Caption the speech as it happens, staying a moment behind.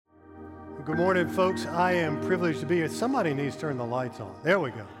Good morning, folks. I am privileged to be here. Somebody needs to turn the lights on. There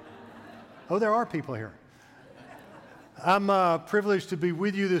we go. Oh, there are people here. I'm privileged to be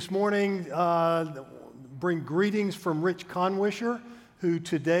with you this morning. Bring greetings from Rich Conwisher, who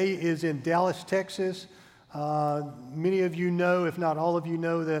today is in Dallas, Texas. Many of you know, if not all of you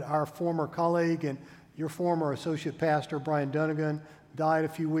know, that our former colleague and your former associate pastor, Brian Dunnigan, died a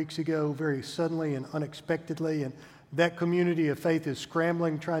few weeks ago very suddenly and unexpectedly. And that community of faith is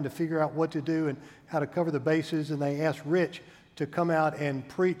scrambling, trying to figure out what to do and how to cover the bases. And they asked Rich to come out and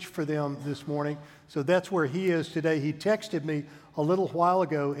preach for them this morning. So that's where he is today. He texted me a little while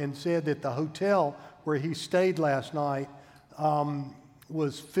ago and said that the hotel where he stayed last night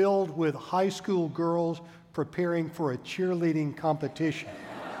was filled with high school girls preparing for a cheerleading competition.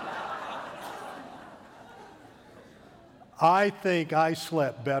 I think I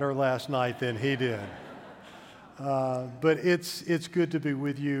slept better last night than he did. But it's good to be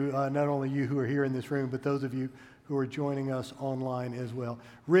with you, not only you who are here in this room, but those of you who are joining us online as well.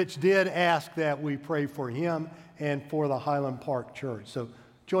 Rich did ask that we pray for him and for the Highland Park Church. So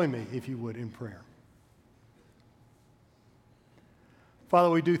join me, if you would, in prayer. Father,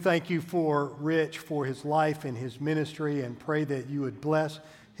 we do thank you for Rich, for his life and his ministry, and pray that you would bless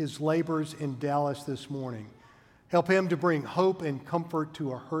his labors in Dallas this morning. Help him to bring hope and comfort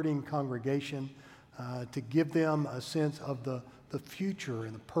to a hurting congregation, to give them a sense of the future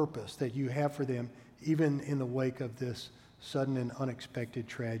and the purpose that you have for them, even in the wake of this sudden and unexpected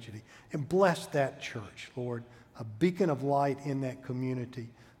tragedy. And bless that church, Lord, a beacon of light in that community.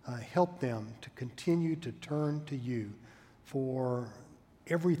 Help them to continue to turn to you for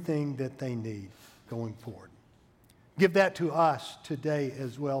everything that they need going forward. Give that to us today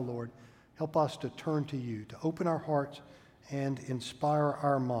as well, Lord. Help us to turn to you, to open our hearts and inspire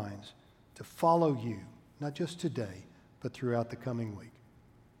our minds to follow you, not just today, but throughout the coming week.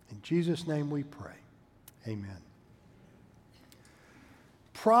 In Jesus' name we pray. Amen.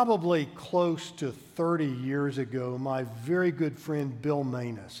 Probably close to 30 years ago, my very good friend Bill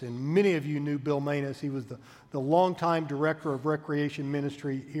Manus, and many of you knew Bill Manus. He was the longtime director of recreation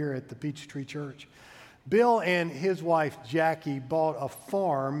ministry here at the Peachtree Church. Bill and his wife Jackie bought a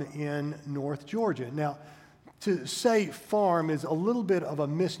farm in North Georgia. Now, to say farm is a little bit of a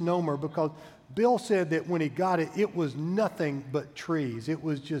misnomer because Bill said that when he got it, it was nothing but trees. It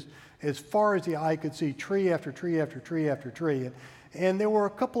was just as far as the eye could see, tree after tree after tree after tree. And there were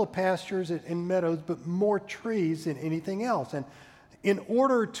a couple of pastures and meadows, but more trees than anything else. And in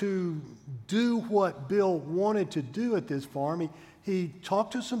order to do what Bill wanted to do at this farm, he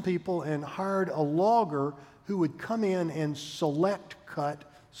talked to some people and hired a logger who would come in and select cut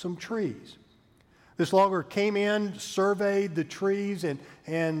some trees. This logger came in, surveyed the trees,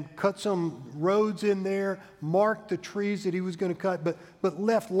 and cut some roads in there, marked the trees that he was going to cut, but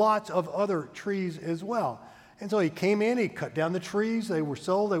left lots of other trees as well. And so he came in, he cut down the trees, they were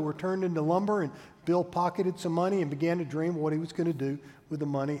sold, they were turned into lumber, and Bill pocketed some money and began to dream what he was going to do with the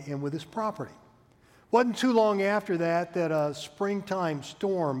money and with his property. Wasn't too long after that a springtime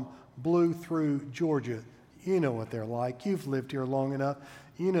storm blew through Georgia. You know what they're like. You've lived here long enough.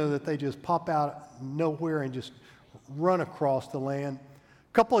 You know that they just pop out nowhere and just run across the land.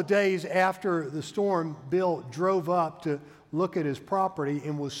 A couple of days after the storm, Bill drove up to look at his property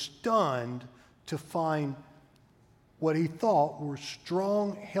and was stunned to find what he thought were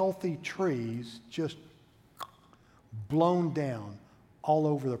strong, healthy trees just blown down all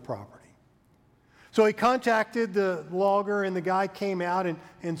over the property. So he contacted the logger, and the guy came out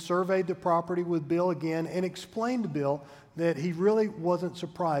and surveyed the property with Bill again and explained to Bill that he really wasn't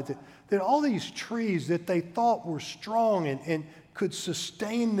surprised that all these trees that they thought were strong and could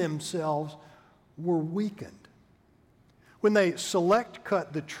sustain themselves were weakened. When they select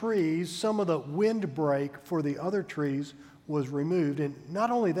cut the trees, some of the windbreak for the other trees was removed. And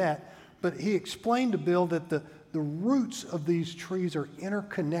not only that, but he explained to Bill that the roots of these trees are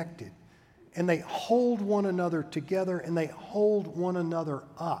interconnected. And they hold one another together, and they hold one another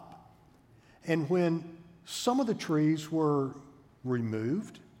up. And when some of the trees were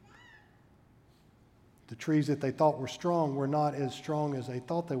removed, the trees that they thought were strong were not as strong as they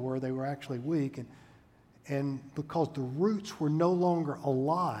thought they were actually weak. And because the roots were no longer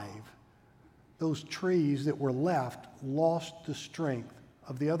alive, those trees that were left lost the strength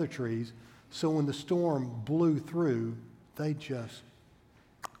of the other trees. So when the storm blew through, they just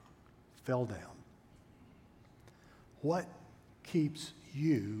fell down. What keeps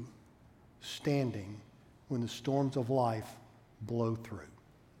you standing when the storms of life blow through?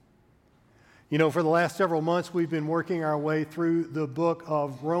 You know, for the last several months, we've been working our way through the book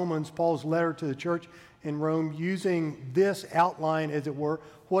of Romans, Paul's letter to the church in Rome using this outline, as it were.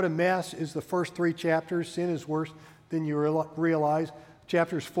 What a Mess is the first 3 chapters. Sin is worse than you realize.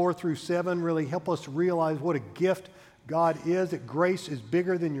 Chapters 4 through 7 really help us to realize what a gift God is, that grace is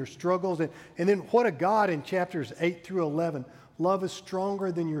bigger than your struggles. And then what a God in chapters 8 through 11. Love is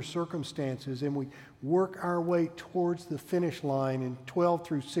stronger than your circumstances, and we work our way towards the finish line in 12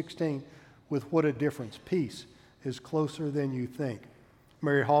 through 16 with what a difference. Peace is closer than you think.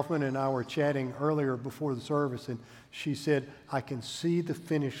 Mary Hoffman and I were chatting earlier before the service, and she said, I can see the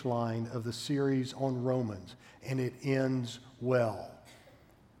finish line of the series on Romans, and it ends well.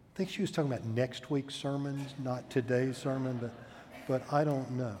 I think she was talking about next week's sermons, not today's sermon, but I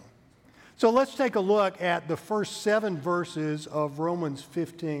don't know. So let's take a look at the first 7 verses of Romans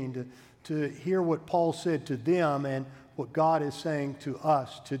 15 to hear what Paul said to them and what God is saying to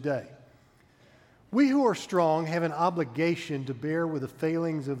us today. We who are strong have an obligation to bear with the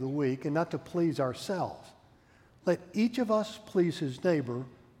failings of the weak and not to please ourselves. Let each of us please his neighbor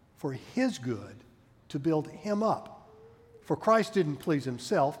for his good, to build him up. For Christ didn't please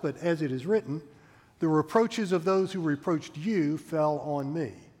himself, but as it is written, the reproaches of those who reproached you fell on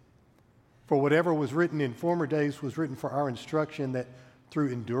me. For whatever was written in former days was written for our instruction, that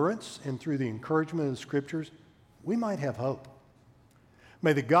through endurance and through the encouragement of the Scriptures, we might have hope.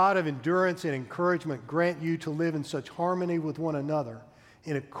 May the God of endurance and encouragement grant you to live in such harmony with one another,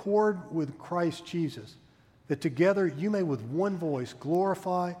 in accord with Christ Jesus, that together you may with one voice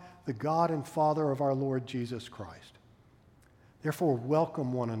glorify the God and Father of our Lord Jesus Christ. Therefore,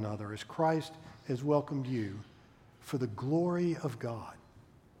 welcome one another as Christ has welcomed you, for the glory of God.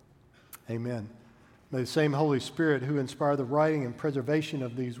 Amen. May the same Holy Spirit who inspired the writing and preservation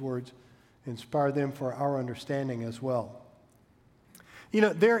of these words inspire them for our understanding as well. You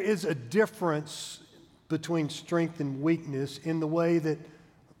know, there is a difference between strength and weakness in the way that,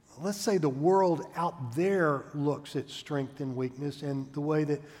 let's say, the world out there looks at strength and weakness, and the way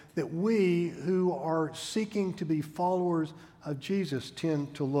that we who are seeking to be followers of Jesus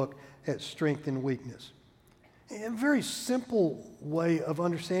tend to look at strength and weakness. A very simple way of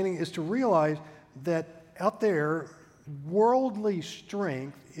understanding is to realize that out there, worldly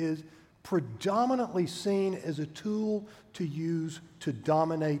strength is predominantly seen as a tool to use to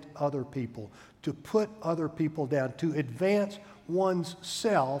dominate other people, to put other people down, to advance one's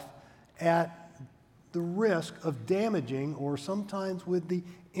self at the risk of damaging, or sometimes with the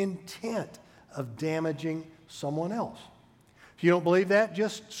intent of damaging, someone else. If you don't believe that,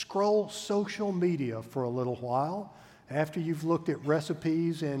 just scroll social media for a little while. After you've looked at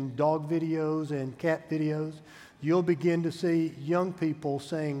recipes and dog videos and cat videos, you'll begin to see young people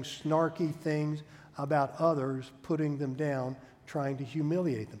saying snarky things about others, putting them down, trying to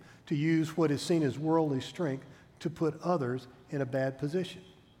humiliate them, to use what is seen as worldly strength to put others in a bad position.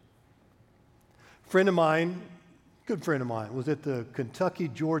 A friend of mine, good friend of mine, was at the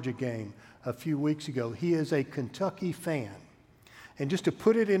Kentucky-Georgia game a few weeks ago. He is a Kentucky fan. And just to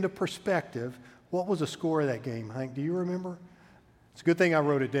put it into perspective, what was the score of that game, Hank? Do you remember? It's a good thing I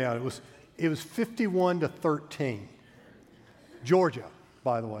wrote it down. It was 51-13. Georgia,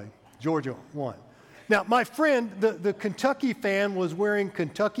 by the way. Georgia won. Now, my friend, the Kentucky fan, was wearing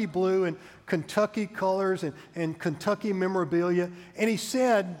Kentucky blue and Kentucky colors and Kentucky memorabilia. And he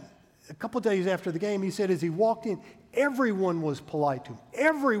said, a couple days after the game, he said as he walked in, everyone was polite to him.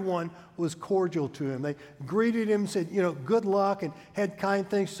 Everyone was cordial to him. They greeted him, said, good luck, and had kind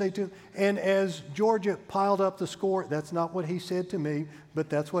things to say to him. And as Georgia piled up the score, that's not what he said to me, but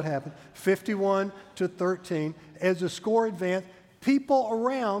that's what happened, 51-13. As the score advanced, people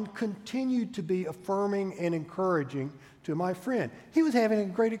around continued to be affirming and encouraging to my friend. He was having a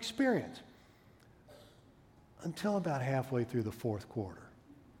great experience until about halfway through the fourth quarter,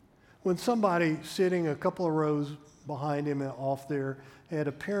 when somebody sitting a couple of rows behind him off there had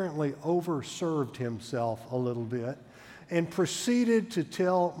apparently overserved himself a little bit and proceeded to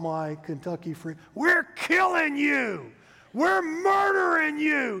tell my Kentucky friend, "We're killing you! We're murdering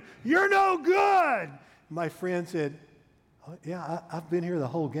you! You're no good!" My friend said, "Oh, yeah, I've been here the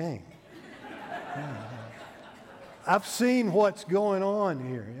whole game. Yeah. I've seen what's going on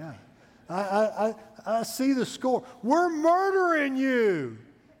here. Yeah, I see the score. We're murdering you."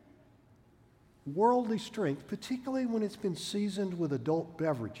 Worldly strength, particularly when it's been seasoned with adult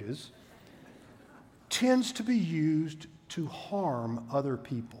beverages, tends to be used to harm other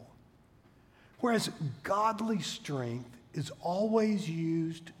people, whereas godly strength is always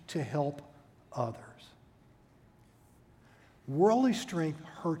used to help others. Worldly strength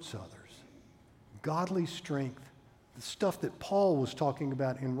hurts others. Godly strength, the stuff that Paul was talking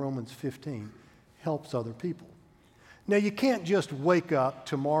about in Romans 15, helps other people. Now, you can't just wake up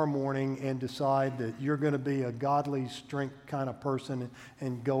tomorrow morning and decide that you're going to be a godly strength kind of person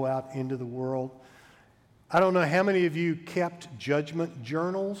and go out into the world. I don't know how many of you kept judgment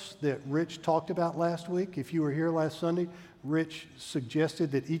journals that Rich talked about last week. If you were here last Sunday, Rich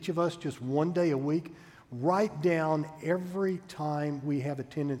suggested that each of us just one day a week write down every time we have a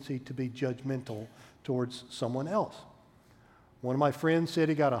tendency to be judgmental towards someone else. One of my friends said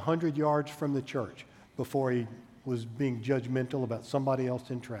he got 100 yards from the church before he was being judgmental about somebody else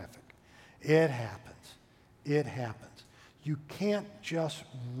in traffic. It happens. It happens. You can't just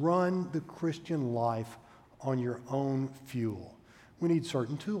run the Christian life on your own fuel. We need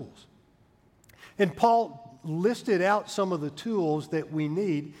certain tools. And Paul listed out some of the tools that we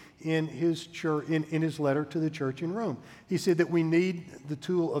need in his church, in his letter to the church in Rome. He said that we need the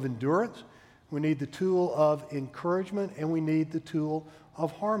tool of endurance, we need the tool of encouragement, and we need the tool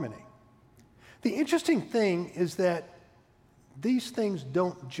of harmony. The interesting thing is that these things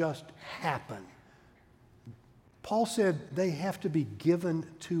don't just happen. Paul said they have to be given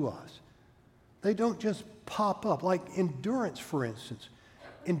to us. They don't just pop up. Like endurance, for instance.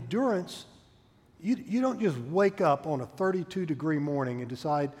 Endurance, you don't just wake up on a 32-degree morning and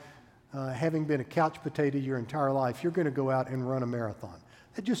decide, having been a couch potato your entire life, you're going to go out and run a marathon.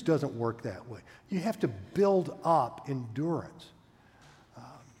 It just doesn't work that way. You have to build up endurance.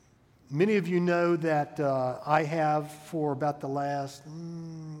 Many of you know that I have, for about the last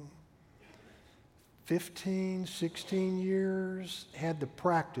 15, 16 years, had the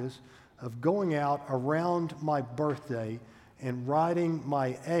practice of going out around my birthday and writing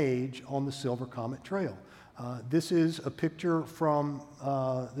my age on the Silver Comet Trail. This is a picture from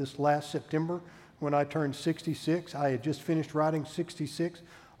this last September when I turned 66. I had just finished riding 66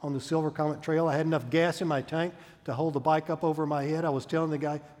 on the Silver Comet Trail. I had enough gas in my tank to hold the bike up over my head. I was telling the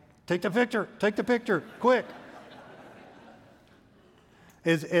guy, take the picture, quick.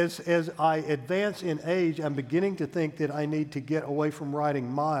 As I advance in age, I'm beginning to think that I need to get away from riding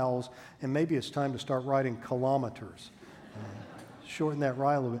miles, and maybe it's time to start riding kilometers. Shorten that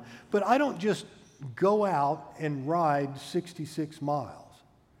ride a little bit. But I don't just go out and ride 66 miles.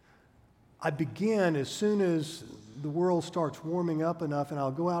 I begin as soon as the world starts warming up enough, and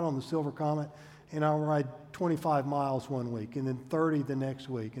I'll go out on the Silver Comet, and I'll ride 25 miles one week, and then 30 the next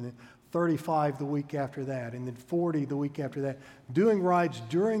week, and then 35 the week after that, and then 40 the week after that, doing rides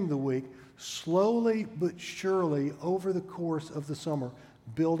during the week, slowly but surely over the course of the summer,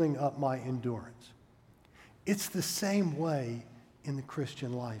 building up my endurance. It's the same way in the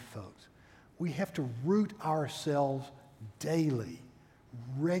Christian life, folks. We have to root ourselves daily,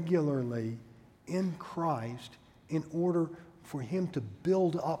 regularly in Christ in order for Him to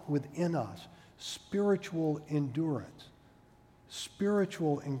build up within us spiritual endurance,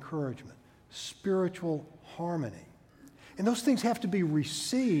 spiritual encouragement, spiritual harmony. And those things have to be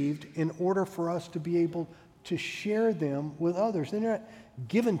received in order for us to be able to share them with others. They're not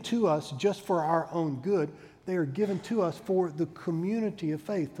given to us just for our own good. They are given to us for the community of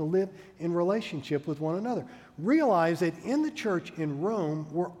faith, to live in relationship with one another. Realize that in the church in Rome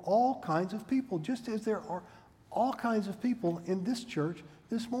were all kinds of people, just as there are all kinds of people in this church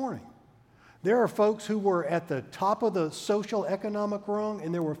this morning. There are folks who were at the top of the social economic rung,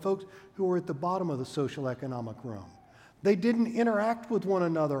 and there were folks who were at the bottom of the social economic rung. They didn't interact with one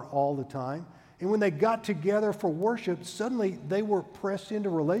another all the time, and when they got together for worship, suddenly they were pressed into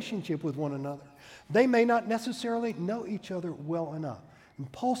relationship with one another. They may not necessarily know each other well enough.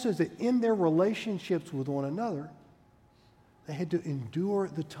 And Paul says that in their relationships with one another, they had to endure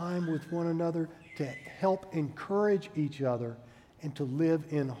the time with one another to help encourage each other and to live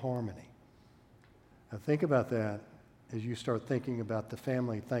in harmony. Now think about that as you start thinking about the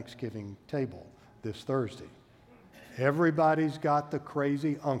family Thanksgiving table this Thursday. Everybody's got the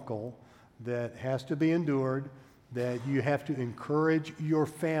crazy uncle that has to be endured, that you have to encourage your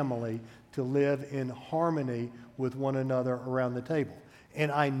family to live in harmony with one another around the table.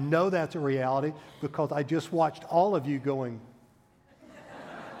 And I know that's a reality because I just watched all of you going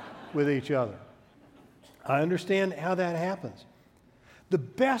with each other. I understand how that happens. The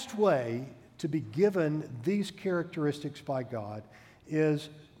best way to be given these characteristics by God is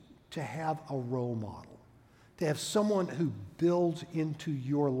to have a role model, to have someone who builds into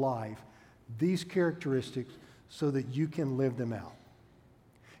your life these characteristics so that you can live them out.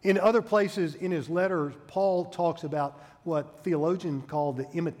 In other places in his letters, Paul talks about what theologians call the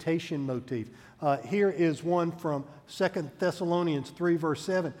imitation motif. Here is one from 2 Thessalonians 3, verse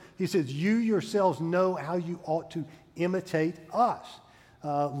 7. He says, "You yourselves know how you ought to imitate us."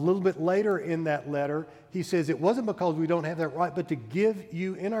 A little bit later in that letter, he says, "It wasn't because we don't have that right, but to give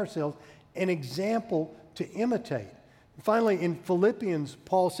you in ourselves an example to imitate." Finally, in Philippians,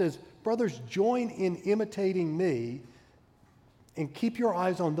 Paul says, brothers, join in imitating me and keep your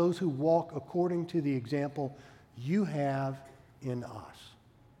eyes on those who walk according to the example you have in us.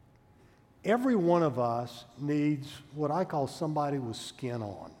 Every one of us needs what I call somebody with skin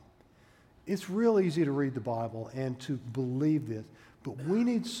on. It's real easy to read the Bible and to believe this, but we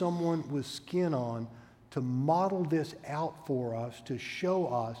need someone with skin on to model this out for us, to show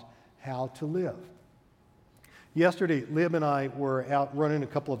us how to live. Yesterday, Lib and I were out running a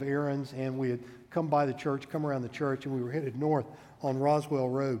couple of errands, and we had come around the church, and we were headed north on Roswell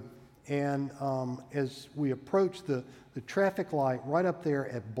Road. And as we approached the traffic light right up there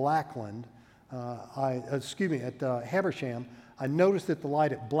at Blackland, at Habersham, I noticed that the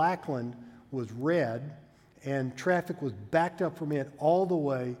light at Blackland was red, and traffic was backed up from it all the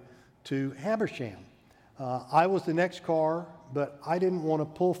way to Habersham. I was the next car, but I didn't want to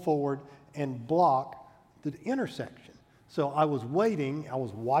pull forward and block the intersection. So I was waiting, I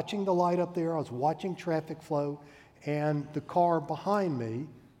was watching the light up there, I was watching traffic flow, and the car behind me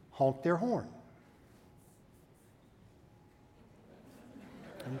honked their horn.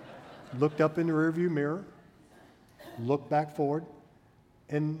 I looked up in the rearview mirror, looked back forward,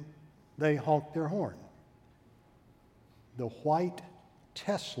 and they honked their horn. The white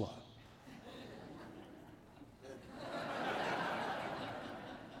Tesla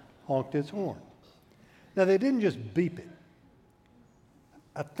honked its horn. Now, they didn't just beep it.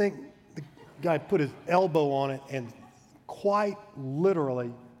 I think the guy put his elbow on it and quite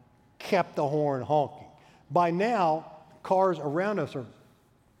literally kept the horn honking. By now, cars around us are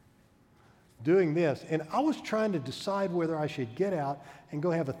doing this, and I was trying to decide whether I should get out and go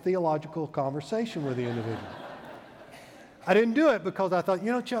have a theological conversation with the individual. I didn't do it because I thought,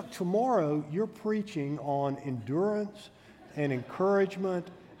 Chuck, tomorrow you're preaching on endurance and encouragement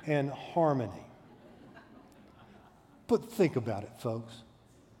and harmony. But think about it, folks.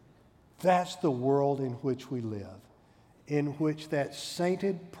 That's the world in which we live, in which that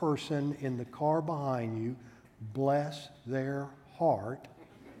sainted person in the car behind you, bless their heart,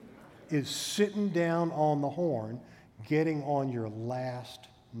 is sitting down on the horn, getting on your last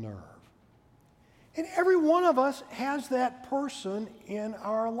nerve. And every one of us has that person in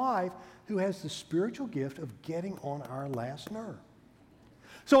our life who has the spiritual gift of getting on our last nerve.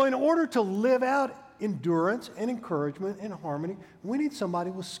 So in order to live out endurance and encouragement and harmony, we need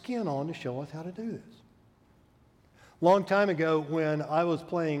somebody with skin on to show us how to do this. Long time ago, when I was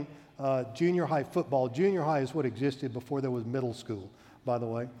playing junior high football, junior high is what existed before there was middle school, by the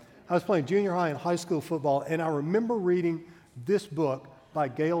way. I was playing junior high and high school football, and I remember reading this book by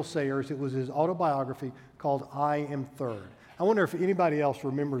Gale Sayers. It was his autobiography called I Am Third. I wonder if anybody else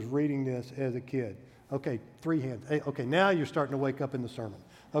remembers reading this as a kid. Okay, 3 hands. Okay, now you're starting to wake up in the sermon.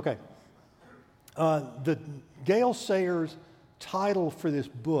 Okay. The Gale Sayers title for this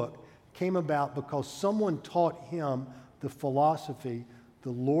book came about because someone taught him the philosophy,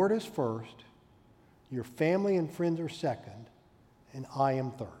 the Lord is first, your family and friends are second, and I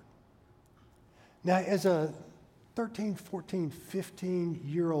am third. Now, as a 13, 14,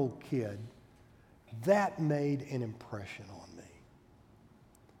 15-year-old kid, that made an impression on me.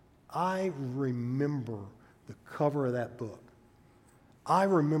 I remember the cover of that book. I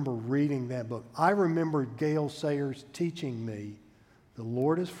remember reading that book. I remember Gale Sayers teaching me, the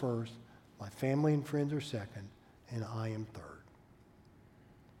Lord is first, my family and friends are second, and I am third.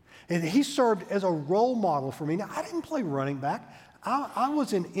 And he served as a role model for me. Now, I didn't play running back. I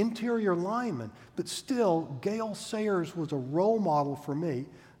was an interior lineman, but still, Gale Sayers was a role model for me,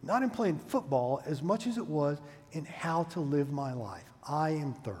 not in playing football as much as it was in how to live my life. I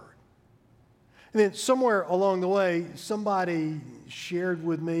am third. And then somewhere along the way, somebody shared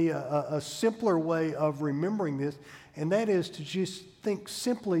with me a simpler way of remembering this, and that is to just think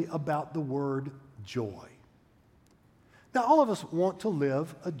simply about the word joy. Now, all of us want to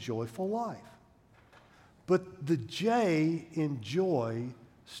live a joyful life. But the J in joy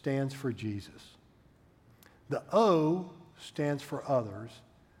stands for Jesus. The O stands for others,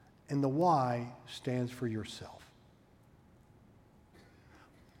 and the Y stands for yourself.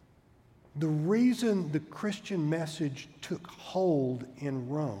 The reason the Christian message took hold in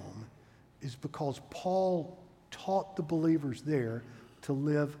Rome is because Paul taught the believers there to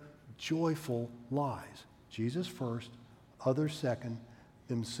live joyful lives. Jesus first, others second,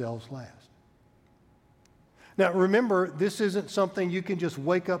 themselves last. Now, remember, this isn't something you can just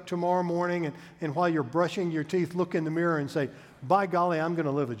wake up tomorrow morning and while you're brushing your teeth, look in the mirror and say, by golly, I'm going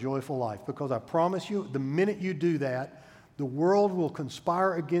to live a joyful life. Because I promise you, the minute you do that, The world will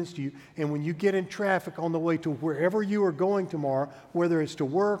conspire against you, and when you get in traffic on the way to wherever you are going tomorrow, whether it's to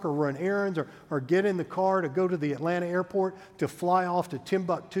work or run errands or get in the car to go to the Atlanta airport, to fly off to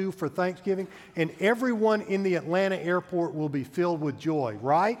Timbuktu for Thanksgiving, and everyone in the Atlanta airport will be filled with joy,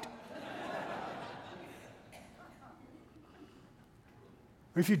 right?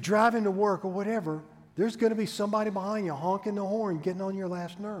 If you're driving to work or whatever, there's going to be somebody behind you honking the horn, getting on your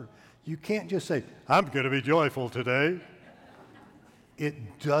last nerve. You can't just say, I'm going to be joyful today.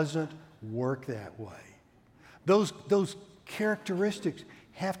 It doesn't work that way. Those characteristics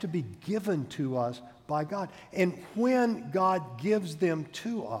have to be given to us by God. And when God gives them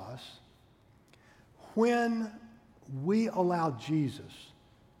to us, when we allow Jesus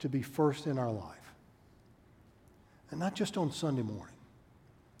to be first in our life, and not just on Sunday morning,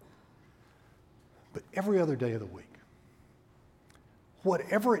 but every other day of the week,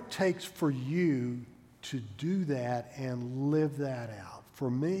 whatever it takes for you to do that and live that out. For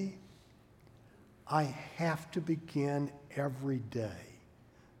me, I have to begin every day.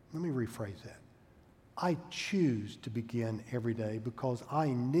 Let me rephrase that. I choose to begin every day because I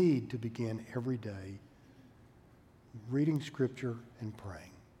need to begin every day reading Scripture and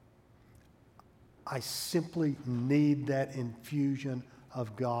praying. I simply need that infusion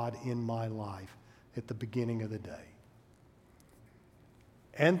of God in my life at the beginning of the day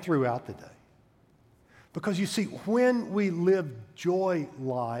and throughout the day. Because you see, when we live joy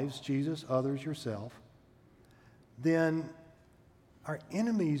lives, Jesus, others, yourself, then our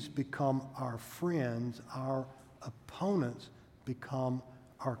enemies become our friends, our opponents become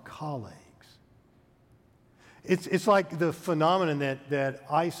our colleagues. It's like the phenomenon that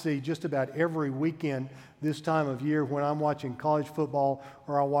I see just about every weekend this time of year when I'm watching college football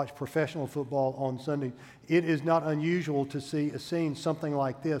or I watch professional football on Sunday. It is not unusual to see a scene something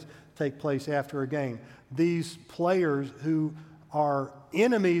like this take place after a game. These players who are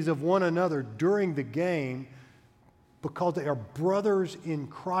enemies of one another during the game, because they are brothers in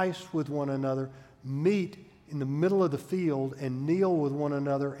Christ with one another, meet in the middle of the field and kneel with one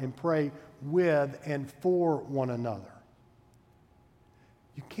another and pray with and for one another.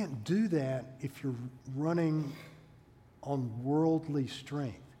 You can't do that if you're running on worldly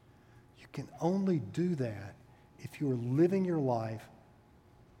strength. You can only do that if you are living your life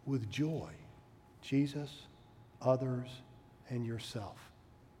with joy. Jesus, others, and yourself.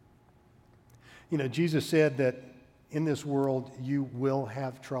 You know, Jesus said that in this world you will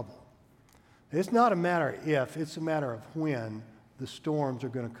have trouble. It's not a matter if, it's a matter of when the storms are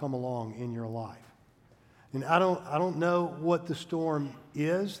going to come along in your life. And I don't know what the storm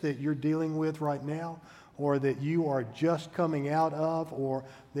is that you're dealing with right now, or that you are just coming out of, or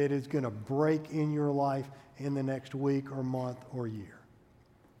that is going to break in your life in the next week or month or year.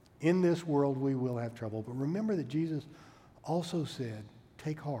 In this world, we will have trouble. But remember that Jesus also said,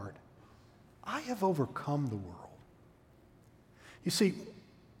 take heart. I have overcome the world. You see,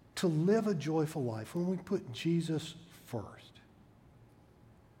 to live a joyful life, when we put Jesus first,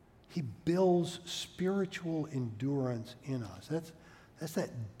 he builds spiritual endurance in us. That's that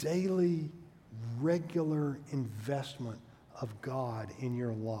daily, regular investment of God in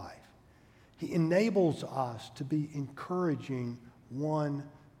your life. He enables us to be encouraging one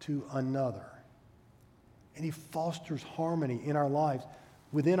to another. And he fosters harmony in our lives,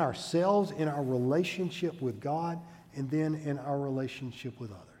 within ourselves, in our relationship with God, and then in our relationship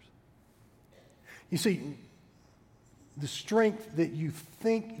with others. You see, the strength that you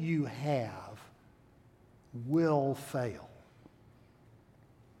think you have will fail.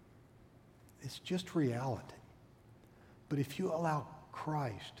 It's just reality. But if you allow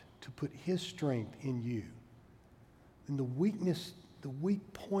Christ to put his strength in you, then the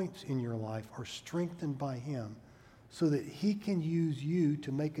weak points in your life are strengthened by him so that he can use you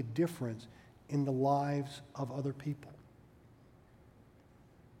to make a difference in the lives of other people.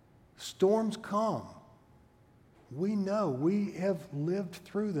 Storms come. We know. We have lived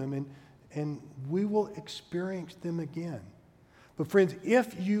through them, and we will experience them again. But friends,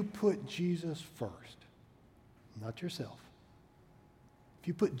 if you put Jesus first, not yourself, if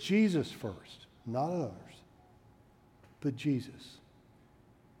you put Jesus first, not others, but Jesus,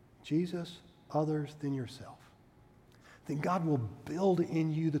 others, then yourself, then God will build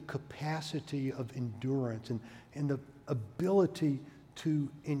in you the capacity of endurance and the ability to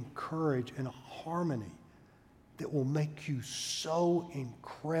encourage and a harmony that will make you so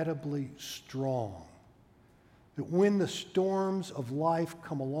incredibly strong that when the storms of life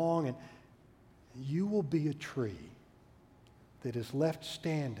come along, and you will be a tree that is left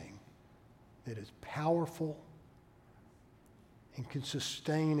standing, that is powerful and can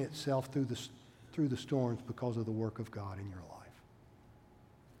sustain itself through through the storms because of the work of God in your life.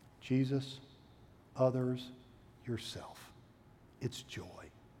 Jesus, others, yourself. It's joy.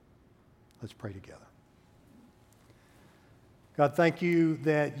 Let's pray together. God, thank you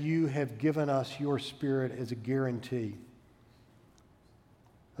that you have given us your Spirit as a guarantee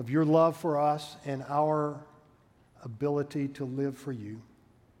of your love for us and our ability to live for you.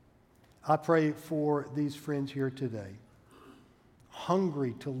 I pray for these friends here today,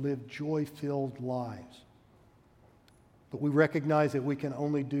 hungry to live joy-filled lives. But we recognize that we can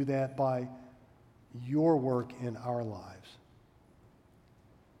only do that by your work in our lives.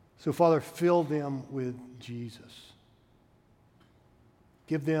 So, Father, fill them with Jesus.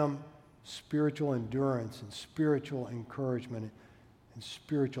 Give them spiritual endurance and spiritual encouragement and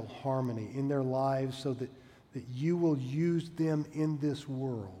spiritual harmony in their lives so that you will use them in this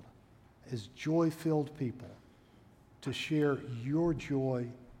world as joy-filled people to share your joy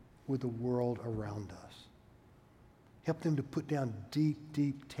with the world around us. Help them to put down deep,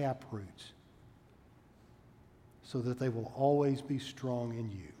 deep tap roots so that they will always be strong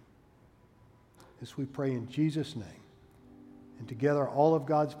in you. This we pray in Jesus' name. And together all of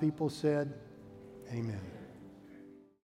God's people said, amen.